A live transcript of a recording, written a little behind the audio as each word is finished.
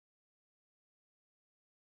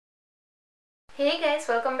Hey guys,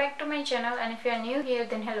 welcome back to my channel and if you are new here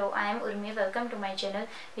then hello, I am Urmi. Welcome to my channel.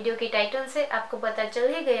 Video की title से आपको पता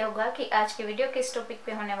चल ही गया होगा कि आज की वीडियो किस टॉपिक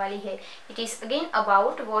पे होने वाली है. It is again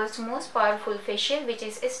about world's most powerful facial which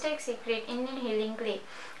is asterisk secret Indian healing clay.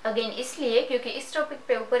 Again इसलिए क्योंकि इस टॉपिक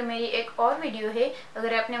पे ऊपर मेरी एक और वीडियो है.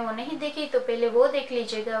 अगर आपने वो नहीं देखी तो पहले वो देख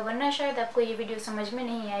लीजिएगा, वरना शायद आपको ये वीडियो समझ में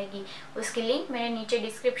नहीं आएगी. उसकी लिंक मैंने नीचे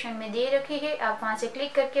डिस्क्रिप्शन में दे रखी है, आप वहाँ से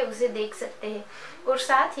क्लिक करके उसे देख सकते हैं. और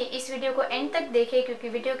साथ ही इस वीडियो को एंड तक देखें क्योंकि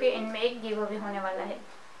वीडियो के एंड में एक गिव अवे होने वाला है.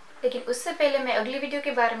 लेकिन उससे पहले मैं अगली वीडियो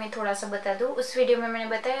के बारे में थोड़ा सा बता दूं. उस वीडियो में मैंने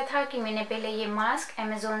बताया था कि मैंने पहले ये मास्क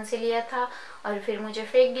अमेज़ॉन से लिया था और फिर मुझे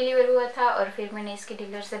फेक डिलीवर हुआ था और फिर मैंने इसके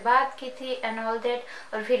डीलर से बात की थी एंड ऑल दैट.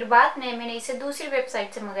 और फिर बाद में मैंने इसे दूसरी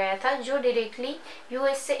वेबसाइट से मंगाया था जो डायरेक्टली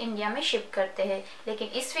यूएस से इंडिया में शिप करते हैं. लेकिन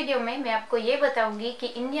इस वीडियो में मैं आपको ये बताऊंगी कि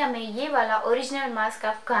इंडिया में ये वाला ओरिजिनल मास्क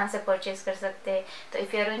आप कहाँ से परचेज कर सकते हैं. तो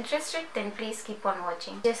if you are interested then please keep on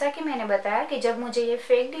watching. जैसा कि मैंने बताया कि जब मुझे ये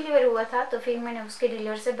फेक डिलीवर हुआ था तो फिर मैंने उसके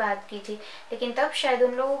डीलर से बात की थी, लेकिन तब शायद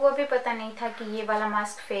उन लोगों को भी पता नहीं था कि ये वाला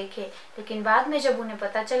मास्क फेक है. लेकिन बाद में जब उन्हें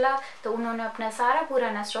पता चला तो उन्होंने अपना सारा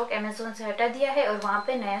पुराना स्टॉक अमेज़ॉन से हटा दिया है और वहाँ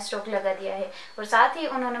पे नया स्टॉक लगा दिया है. और साथ ही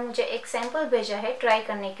उन्होंने मुझे एक सैंपल भेजा है ट्राई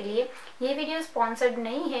करने के लिए. ये वीडियो स्पॉन्सर्ड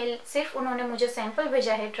नहीं है, सिर्फ उन्होंने मुझे सैंपल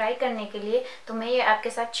भेजा है ट्राई करने के लिए, तो मैं ये आपके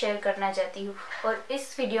साथ शेयर करना चाहती हूँ. और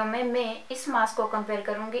इस वीडियो में मैं इस मास्क को कंपेयर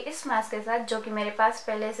करूँगी इस मास्क के साथ जो कि मेरे पास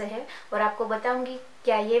पहले से है, और आपको बताऊँगी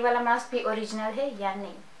क्या ये वाला मास्क भी ओरिजिनल है या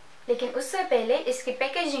नहीं. लेकिन उससे पहले इसकी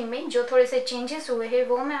पैकेजिंग में जो थोड़े से चेंजेस हुए हैं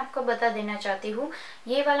वो मैं आपको बता देना चाहती हूँ.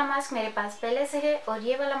 ये वाला मास्क मेरे पास पहले से है और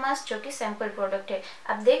ये वाला मास्क जो कि सैंपल प्रोडक्ट है.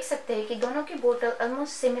 आप देख सकते हैं कि दोनों की बोतल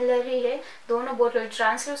ऑलमोस्ट सिमिलर ही है. दोनों बोतल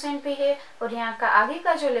ट्रांसलूसेंट भी है और यहाँ का आगे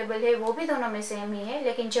का जो लेबल है वो भी दोनों में सेम ही है.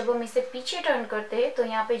 लेकिन जब हम इसे पीछे टर्न करते हैं तो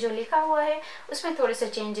यहाँ पे जो लिखा हुआ है उसमें थोड़े से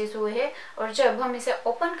चेंजेस हुए हैं. और जब हम इसे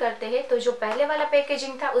ओपन करते हैं तो जो पहले वाला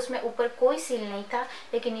पैकेजिंग था उसमें ऊपर कोई सील नहीं था,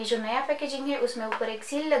 लेकिन ये जो नया पैकेजिंग है उसमें ऊपर एक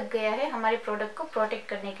सील लग गया है हमारे प्रोडक्ट को प्रोटेक्ट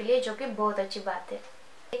करने के लिए, जो कि बहुत अच्छी बात है.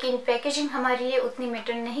 लेकिन पैकेजिंग हमारे लिए उतनी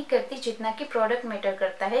मैटर नहीं करती जितना कि प्रोडक्ट मैटर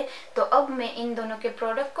करता है. तो अब मैं इन दोनों के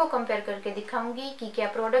प्रोडक्ट को कंपेयर करके दिखाऊंगी कि क्या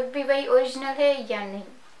प्रोडक्ट भी वही ओरिजिनल है या नहीं.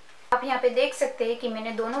 आप यहाँ पे देख सकते हैं कि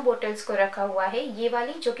मैंने दोनों बोटल्स को रखा हुआ है, ये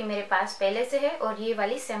वाली जो कि मेरे पास पहले से है और ये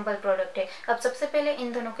वाली सैंपल प्रोडक्ट है. अब सबसे पहले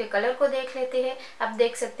इन दोनों के कलर को देख लेते हैं. आप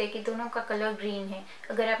देख सकते हैं कि दोनों का कलर ग्रीन है.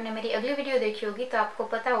 अगर आपने मेरी अगली वीडियो देखी होगी तो आपको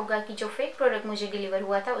पता होगा कि जो फेक प्रोडक्ट मुझे डिलीवर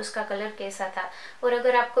हुआ था उसका कलर कैसा था. और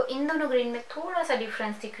अगर आपको इन दोनों ग्रीन में थोड़ा सा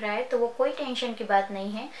डिफरेंस दिख रहा है तो वो कोई टेंशन की बात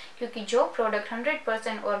नहीं है, क्योंकि जो प्रोडक्ट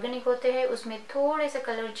 100% ऑर्गेनिक होते हैं उसमें थोड़े से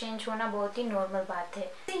कलर चेंज होना बहुत ही नॉर्मल बात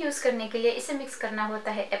है. इसे यूज करने के लिए इसे मिक्स करना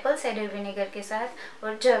होता है एप्पल साइडर विनेगर के साथ,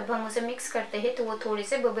 और जब हम उसे मिक्स करते हैं तो वो थोड़ी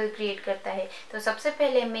से बबल क्रिएट करता है. तो सबसे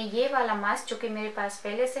पहले मैं ये वाला मास्क जो कि मेरे पास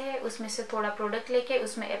पहले से है उसमें से थोड़ा प्रोडक्ट लेके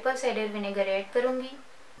उसमें एप्पल साइडर विनेगर ऐड करूंगी.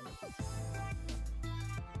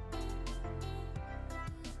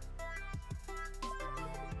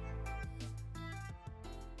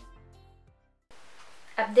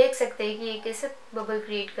 आप देख सकते हैं कि ये कैसे बबल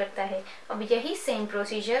क्रिएट करता है. अब यही सेम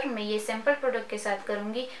प्रोसीजर मैं ये सैंपल प्रोडक्ट के साथ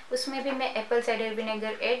करूंगी. उसमें भी मैं एप्पल साइडर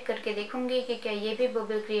विनेगर ऐड करके देखूंगी कि क्या ये भी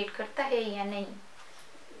बबल क्रिएट करता है या नहीं.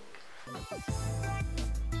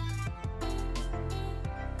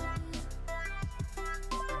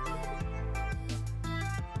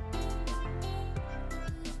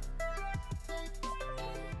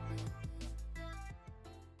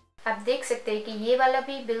 आप देख सकते हैं कि ये वाला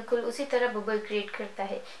भी बिल्कुल उसी तरह बबल क्रिएट करता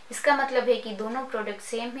है. इसका मतलब है कि दोनों प्रोडक्ट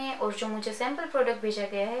सेम है और जो मुझे सैंपल प्रोडक्ट भेजा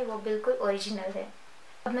गया है वो बिल्कुल ओरिजिनल है.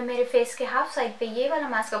 अब मैं मेरे फेस के हाफ साइड पे ये वाला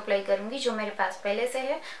मास्क अप्लाई करूंगी जो मेरे पास पहले से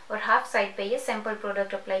है, और हाफ साइड पे ये सैंपल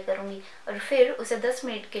प्रोडक्ट अप्लाई करूंगी और फिर उसे 10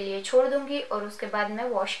 मिनट के लिए छोड़ दूंगी और उसके बाद मैं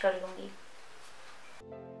वॉश कर लूंगी.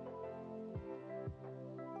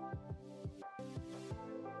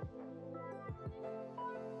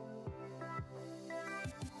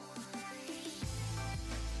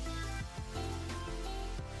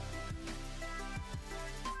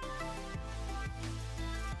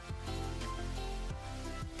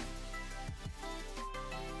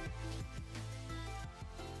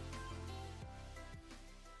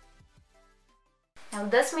 अब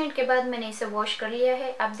 10 मिनट के बाद मैंने इसे वॉश कर लिया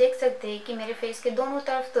है. आप देख सकते हैं कि मेरे फेस के दोनों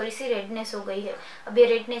तरफ थोड़ी सी रेडनेस हो गई है. अब ये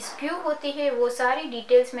रेडनेस क्यों होती है वो सारी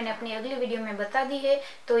डिटेल्स मैंने अपनी अगली वीडियो में बता दी है,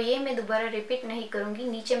 तो ये मैं दोबारा रिपीट नहीं करूंगी.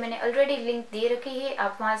 नीचे मैंने ऑलरेडी लिंक दे रखी है,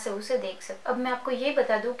 आप वहां से उसे देख सकते. अब मैं आपको ये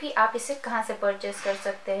बता दूं कि आप इसे कहाँ से परचेस कर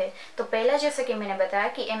सकते हैं. तो पहला जैसे कि मैंने बताया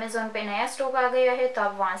कि अमेज़ॉन पे नया स्टॉक आ गया है तो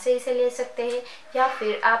आप वहाँ से इसे ले सकते हैं, या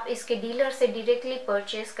फिर आप इसके डीलर से डायरेक्टली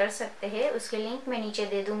परचेस कर सकते हैं. उसके लिंक मैं नीचे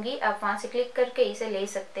दे दूंगी, आप वहाँ से क्लिक करके इसे ले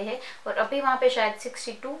सकते हैं। और अभी वहाँ पे शायद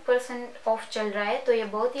 62% ऑफ चल रहा है, तो ये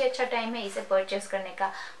बहुत ही अच्छा टाइम है इसे परचेस करने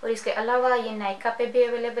का। और इसके अलावा ये नायका पे भी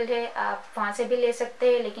अवेलेबल है, आप वहाँ से भी ले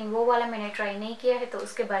सकते हैं, लेकिन वो वाला मैंने ट्राई नहीं किया है तो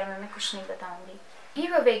उसके बारे में मैं कुछ नहीं बताऊँगी।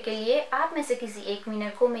 गिव अवे के लिए आप में से किसी एक विनर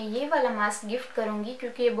को मैं ये वाला मास्क गिफ्ट करूंगी,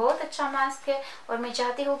 क्योंकि ये बहुत अच्छा मास्क है और मैं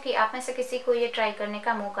चाहती हूँ कि आप में से किसी को ये ट्राई करने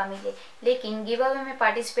का मौका मिले। लेकिन गिव अवे में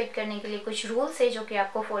पार्टिसिपेट करने के लिए कुछ रूल्स है जो कि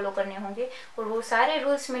आपको फॉलो करने होंगे, और वो सारे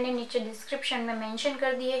रूल्स मैंने नीचे डिस्क्रिप्शन में मेंशन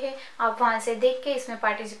कर दिए हैं, आप वहाँ से देख के इसमें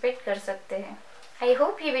पार्टिसिपेट कर सकते हैं। आई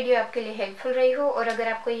होप ये वीडियो आपके लिए हेल्पफुल रही हो, और अगर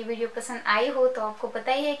आपको ये वीडियो पसंद आई हो तो आपको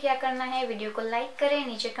पता ही है क्या करना है। वीडियो को लाइक करें,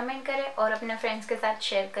 नीचे कमेंट करें और अपने फ्रेंड्स के साथ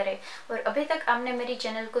शेयर करें। और अभी तक आपने मेरी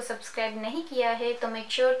चैनल को सब्सक्राइब नहीं किया है तो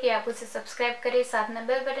मेक श्योर कि आप उसे सब्सक्राइब करें, साथ में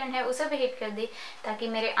बेल बटन है उसे भी हिट कर दें, ताकि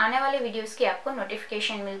मेरे आने वाले वीडियोज़ की आपको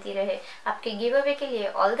नोटिफिकेशन मिलती रहे। आपके गिव अवे के लिए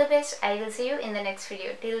all the best. I will see you in the next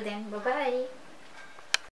video. Till then bye bye.